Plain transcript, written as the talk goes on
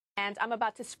And I'm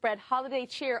about to spread holiday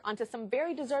cheer onto some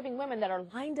very deserving women that are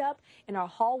lined up in our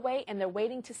hallway and they're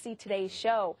waiting to see today's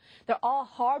show. They're all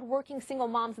hard-working single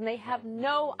moms and they have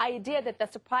no idea that the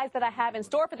surprise that I have in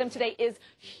store for them today is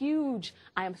huge.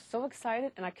 I am so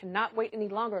excited and I cannot wait any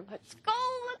longer. Let's go,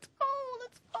 let's go,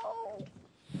 let's go.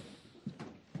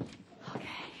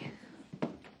 Okay,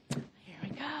 here we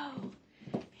go,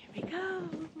 here we go.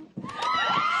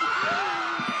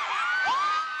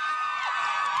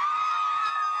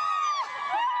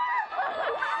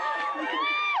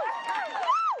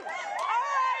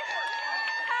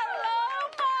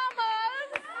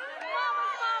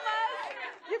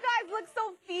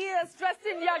 So fierce, dressed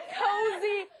in your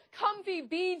cozy, comfy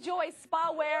B-Joy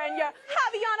spa wear and your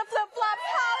Haviana flip-flops.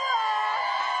 Holla!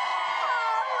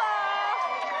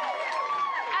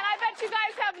 And I bet you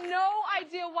guys have no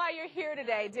idea why you're here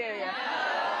today, do you?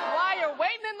 Why you're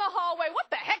waiting in the hallway.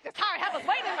 What the heck does Tyra have us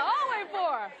waiting in the hallway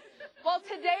for? Well,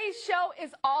 today's show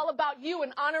is all about you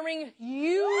and honoring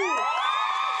you.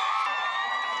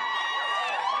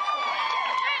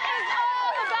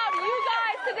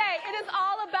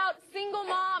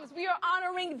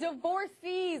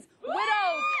 Divorcees,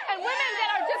 widows, and women that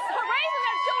are just raising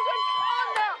their children on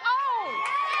their own.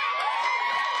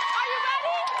 Are you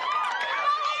ready?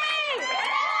 Follow me.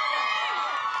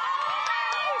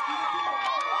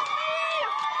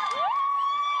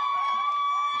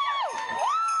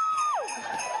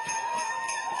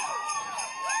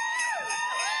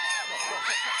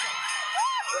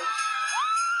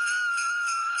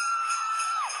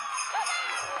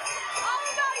 All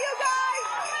about you guys.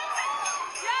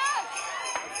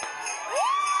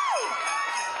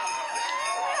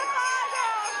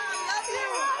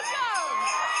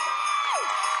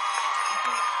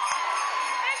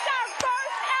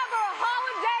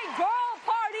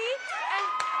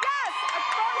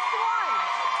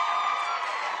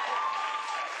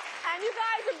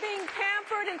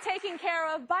 And taken care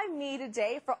of by me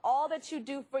today for all that you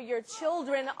do for your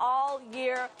children all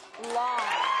year long.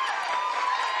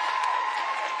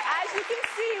 As you can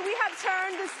see, we have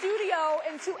turned the studio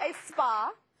into a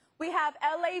spa. We have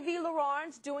LAV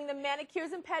Laurent doing the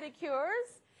manicures and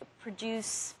pedicures.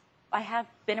 I have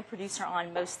been a producer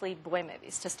on mostly boy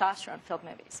movies, testosterone-filled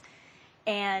movies.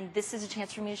 And this is a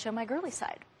chance for me to show my girly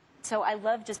side. So I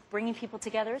love just bringing people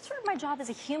together. It's sort of my job as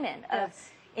a human.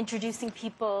 Yes. Introducing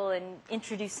people and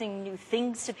introducing new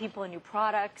things to people and new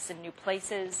products and new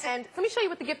places. And let me show you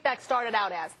what the gift bag started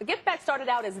out as. The gift bag started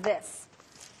out as this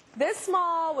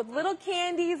small with little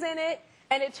candies in it,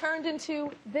 and it turned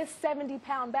into this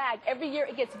 70-pound bag. Every year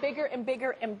it gets bigger and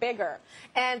bigger and bigger.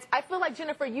 And I feel like,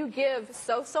 Jennifer, you give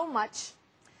so much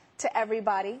to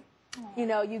everybody. Aww. You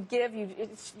know, you give,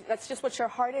 that's just what your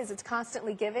heart is. It's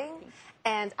constantly giving.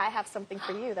 And I have something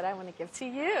for you that I want to give to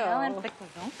you. Yes.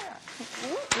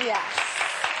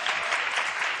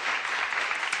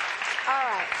 All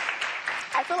right.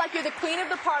 I feel like you're the queen of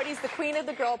the parties, the queen of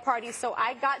the girl parties. So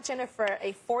I got Jennifer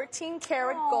a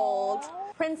 14-karat gold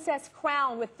princess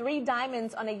crown with 3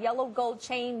 diamonds on a yellow gold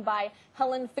chain by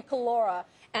Helen Ficalora.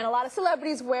 And a lot of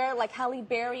celebrities wear, like Halle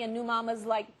Berry and new mamas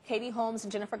like Katie Holmes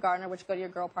and Jennifer Garner, which go to your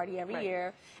girl party every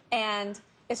year. And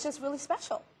it's just really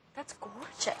special. That's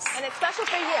gorgeous. And it's special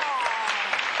for you.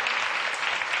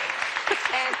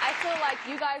 And I feel like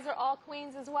you guys are all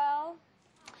queens as well.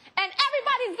 And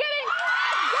everybody's getting a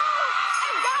gold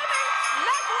and diamond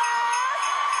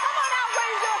necklace. Come on out,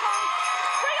 Ranger Hunk.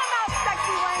 Bring them out,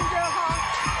 sexy Ranger Hunk.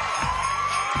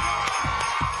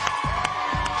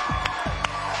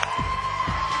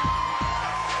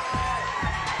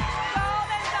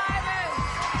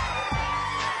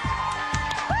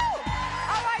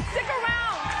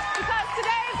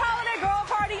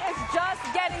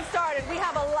 We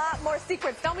have a lot more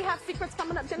secrets. Don't we have secrets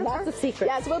coming up, Jennifer? Lots of secrets.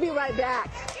 Yes, we'll be right back.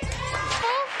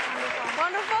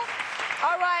 Wonderful.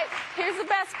 All right, here's the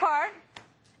best part.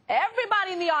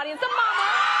 Everybody in the audience, the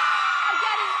mamas, are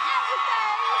getting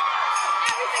everything.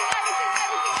 Everything.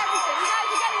 You guys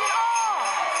are getting it all.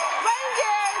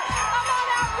 Reindeers, come on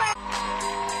out, reindeers.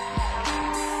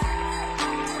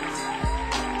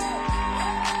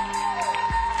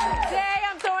 Today,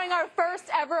 I'm throwing our first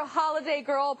ever holiday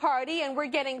girl party, and we're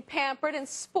getting pampered and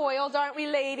spoiled, aren't we,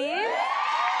 ladies?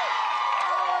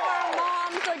 All of our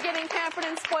moms are getting pampered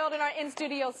and spoiled in our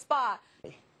in-studio spa.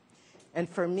 And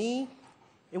for me,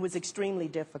 it was extremely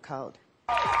difficult.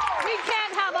 We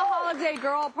can't have a holiday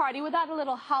girl party without a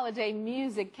little holiday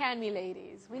music, can we,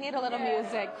 ladies? We need a little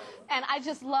music. And I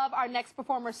just love our next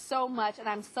performer so much, and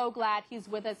I'm so glad he's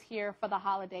with us here for the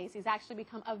holidays. He's actually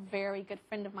become a very good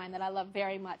friend of mine that I love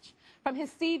very much. From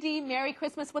his CD, Merry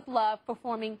Christmas with Love,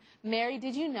 performing Mary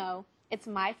Did You Know, it's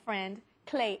my friend,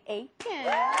 Clay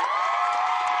Aiken.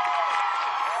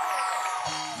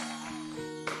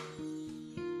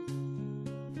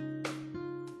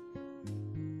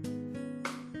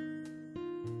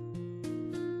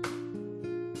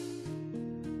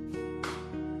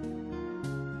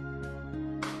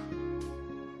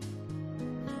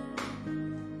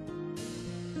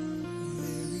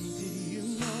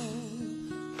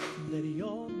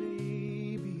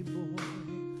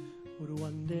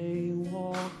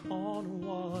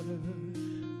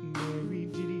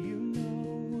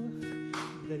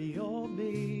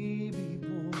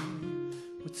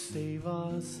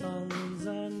 sons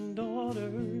and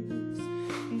daughters.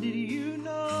 Did you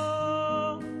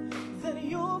know that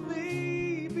your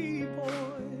baby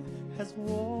boy has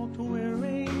walked where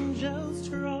angels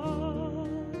trod?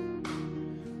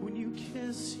 When you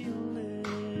kiss your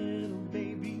little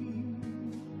baby,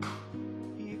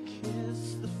 you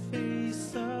kiss the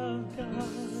face of God.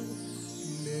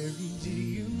 Mary, did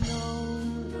you know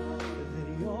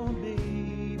that your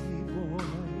baby boy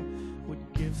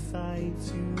would give sight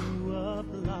to a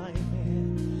blind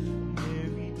man?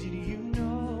 Mary, did you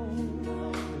know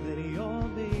that your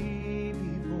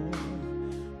baby boy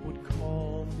would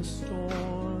calm the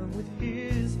storm with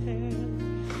his hand?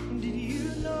 Did you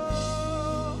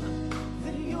know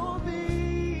that your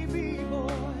baby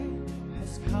boy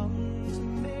has come to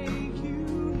make you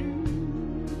new?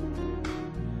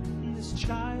 This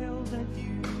child that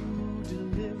you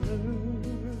deliver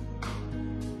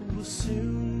will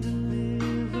soon